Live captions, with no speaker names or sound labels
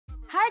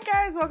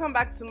Hi guys, welcome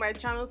back to my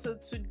channel. So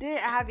today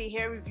I have a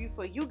hair review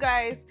for you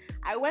guys.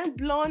 I went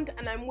blonde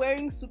and I'm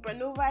wearing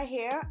SuperNova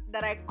hair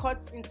that I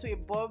cut into a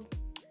bob.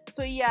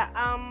 So yeah,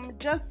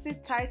 just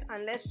sit tight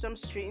and let's jump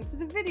straight into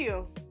the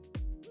video.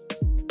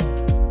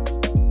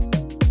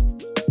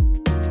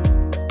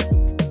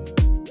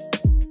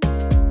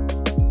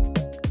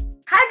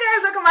 Hi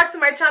guys, welcome back to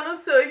my channel.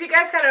 So if you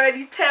guys can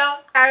already tell,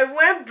 I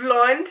went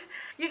blonde.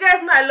 You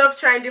guys know I love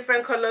trying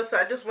different colors, so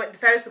I just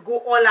decided to go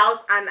all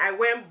out and I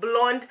went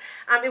blonde.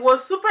 It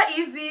was super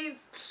easy,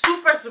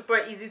 super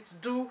easy to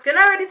do. If you're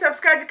not already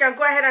subscribed, you can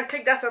go ahead and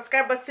click that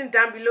subscribe button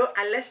down below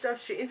and let's jump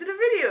straight into the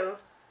video.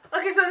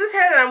 Okay, so this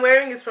hair that I'm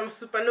wearing is from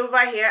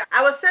SuperNova hair.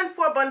 I was sent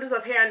 4 bundles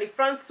of hair and a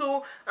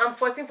frontal,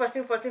 14,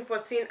 14, 14,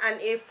 14 and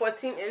a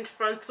 14-inch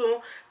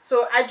frontal.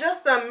 So I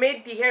just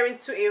made the hair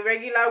into a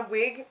regular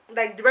wig,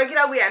 like the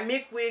regular way I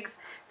make wigs.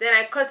 Then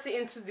I cut it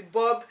into the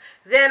bob.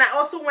 Then I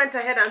also went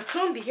ahead and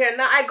toned the hair.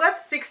 Now I got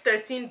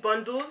 613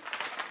 bundles.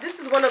 This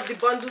is one of the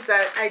bundles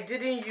that I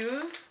didn't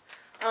use.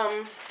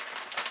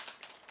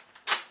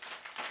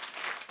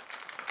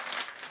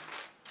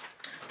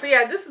 So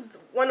yeah, this is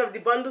one of the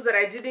bundles that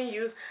I didn't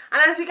use.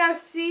 And as you can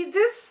see,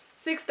 this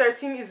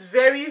 613 is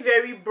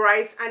very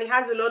bright and it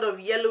has a lot of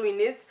yellow in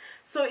it.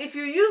 So if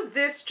you use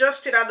this just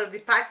straight out of the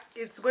pack,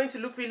 it's going to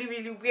look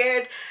really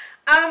weird.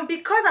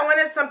 Because I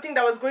wanted something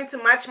that was going to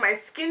match my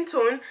skin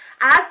tone,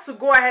 I had to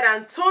go ahead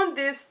and tone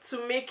this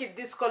to make it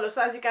this color.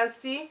 So as you can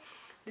see,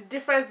 the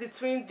difference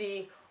between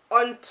the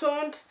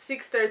untoned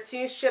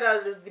 613 straight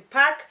out of the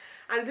pack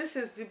and this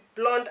is the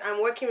blonde I'm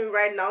working with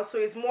right now. So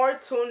it's more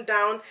toned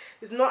down,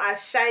 it's not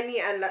as shiny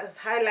and as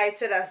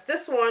highlighted as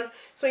this one.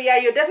 So yeah,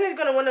 you're definitely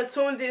going to want to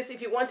tone this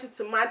if you want it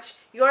to match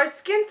your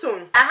skin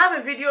tone. I have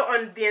a video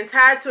on the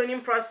entire toning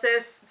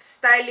process,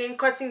 styling,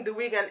 cutting the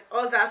wig and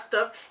all that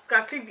stuff. You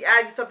can click the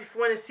ads up if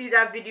you want to see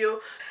that video.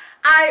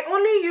 I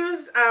only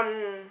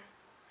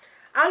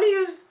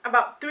used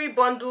about 3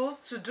 bundles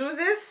to do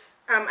this.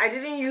 I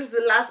didn't use the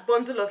last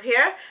bundle of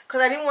hair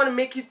because I didn't want to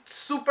make it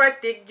super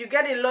thick. You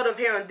get a lot of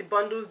hair on the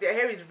bundles. Their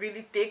hair is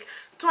really thick.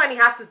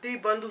 2.5 to 3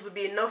 bundles will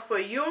be enough for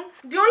you.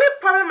 The only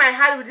problem I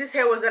had with this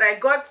hair was that I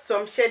got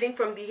some shedding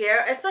from the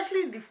hair,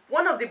 especially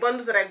one of the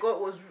bundles that I got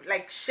was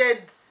like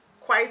sheds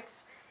quite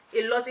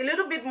a lot, a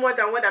little bit more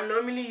than what I'm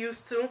normally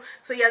used to.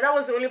 So yeah, that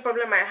was the only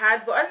problem I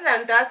had. But other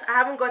than that, I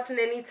haven't gotten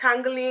any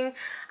tangling.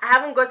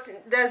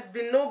 There's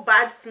been no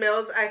bad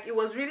smells. It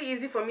was really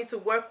easy for me to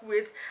work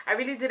with. I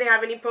really didn't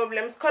have any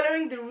problems.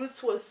 Coloring the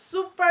roots was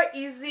super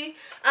easy.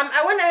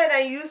 I went ahead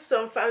and used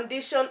some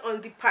foundation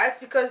on the parts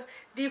because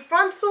the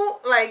frontal,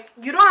 like,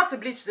 you don't have to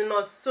bleach the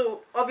knots.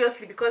 So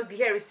obviously because the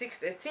hair is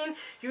 613,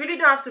 you really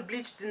don't have to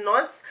bleach the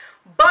knots.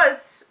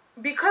 But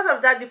because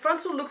of that, the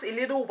frontal looks a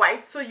little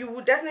white, so you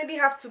will definitely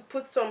have to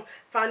put some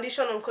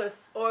foundation on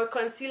or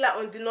concealer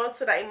on the knot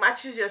so that it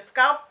matches your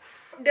scalp.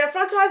 The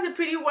frontal has a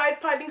pretty wide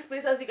padding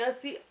space. As you can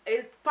see,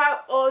 it's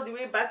part all the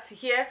way back to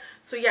here.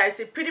 So yeah, it's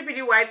a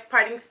pretty wide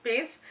padding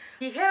space.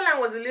 The hairline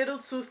was a little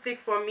too thick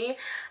for me.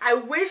 I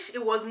wish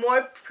it was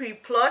more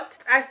pre-plucked.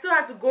 I still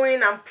had to go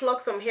in and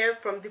pluck some hair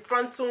from the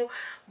frontal,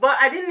 but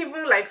I didn't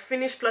even like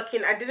finish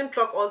plucking. I didn't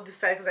pluck all this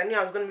side because I knew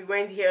I was going to be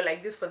wearing the hair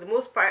like this for the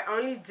most part. I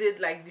only did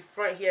like the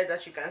front here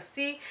that you can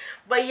see.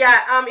 But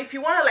yeah, if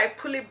you want to like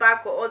pull it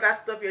back or all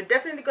that stuff, you're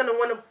definitely going to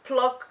want to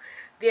pluck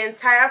the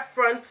entire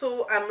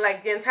frontal,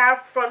 like the entire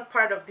front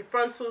part of the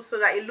frontal so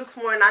that it looks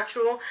more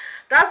natural.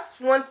 That's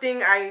one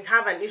thing I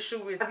have an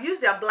issue with. I've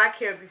used their black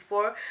hair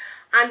before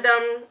and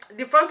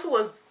the frontal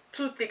was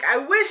too thick. I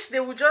wish they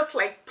would just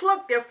like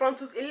pluck their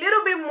frontals a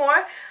little bit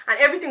more and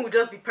everything would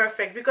just be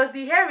perfect, because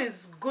the hair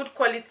is good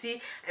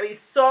quality and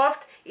it's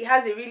soft. It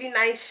has a really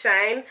nice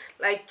shine,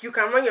 like you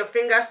can run your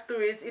fingers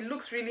through it. It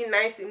looks really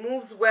nice, it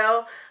moves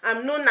well,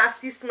 no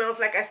nasty smells.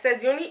 Like I said,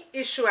 the only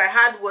issue I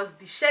had was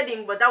the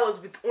shedding, but that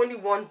was with only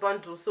 1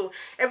 bundle, so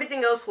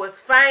everything else was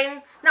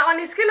fine. Now on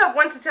a scale of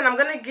 1 to 10, I'm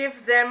gonna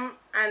give them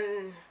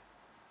an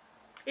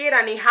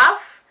 8.5.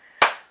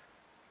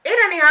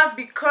 8.5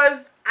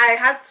 because I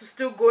had to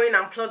still go in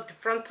and pluck the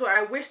frontal.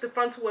 I wish the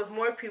frontal was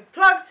more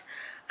pre-plucked,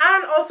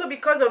 and also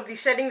because of the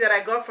shedding that I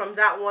got from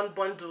that 1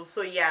 bundle.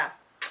 So yeah,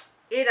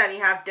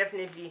 8.5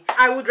 definitely.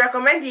 I would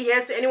recommend the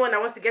hair to anyone that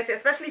wants to get it,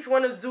 especially if you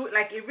want to do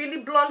like a really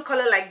blonde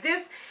color like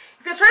this.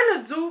 If you're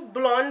trying to do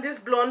blonde, this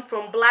blonde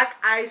from black,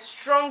 I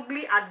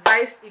strongly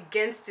advise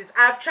against it.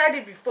 I've tried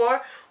it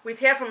before with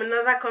hair from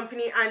another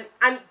company, and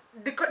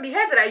the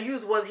hair that I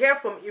used was hair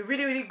from a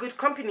really good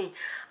company,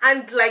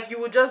 and like you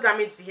would just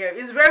damage the hair.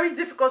 It's very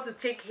difficult to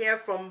take hair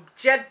from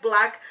jet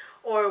black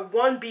or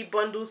 1B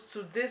bundles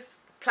to this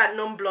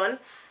platinum blonde,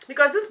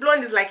 because this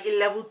blonde is like a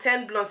level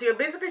 10 blonde. So you're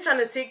basically trying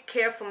to take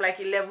hair from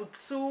like a level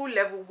 2,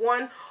 level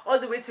 1 all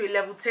the way to a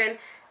level 10.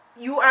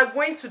 You are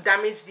going to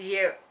damage the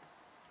hair,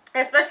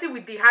 especially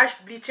with the harsh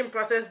bleaching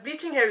process.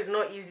 Bleaching hair is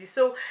not easy.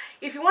 So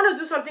if you want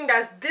to do something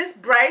that's this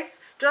bright,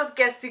 just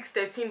get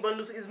 613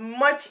 bundles. It's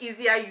much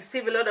easier. You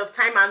save a lot of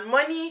time and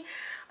money.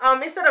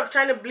 Instead of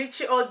trying to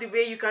bleach it all the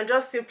way, you can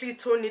just simply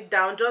tone it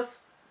down. Just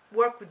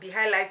work with the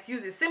highlights,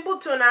 use a simple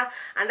toner,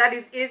 and that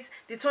is it.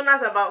 The toner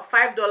is about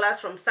 $5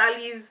 from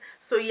Sally's.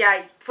 So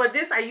yeah, for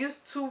this I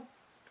used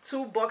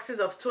two boxes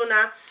of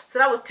toner, so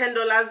that was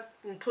 $10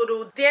 in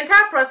total. The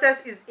entire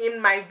process is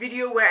in my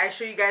video where I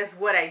show you guys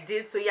what I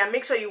did. So yeah,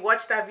 make sure you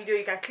watch that video.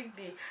 You can click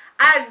the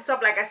ad at the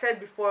top like I said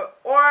before,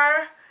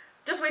 or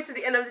just wait till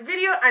the end of the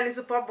video and it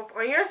will pop up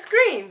on your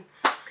screen.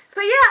 So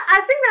yeah,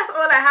 I think that's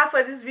all I have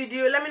for this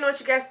video. Let me know what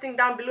you guys think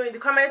down below in the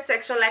comment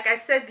section. Like I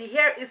said, the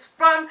hair is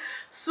from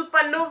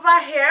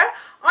SuperNova Hair.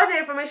 All the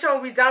information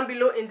will be down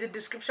below in the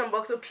description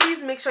box, so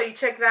please make sure you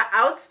check that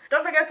out.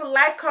 Don't forget to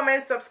like,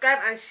 comment, subscribe,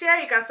 and share.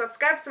 You can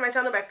subscribe to my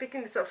channel by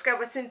clicking the subscribe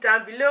button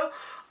down below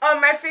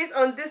on my face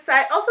on this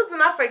side. Also, do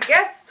not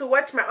forget to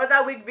watch my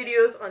other wig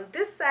videos on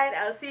this side.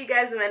 I'll see you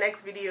guys in my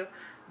next video.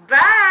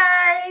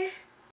 Bye!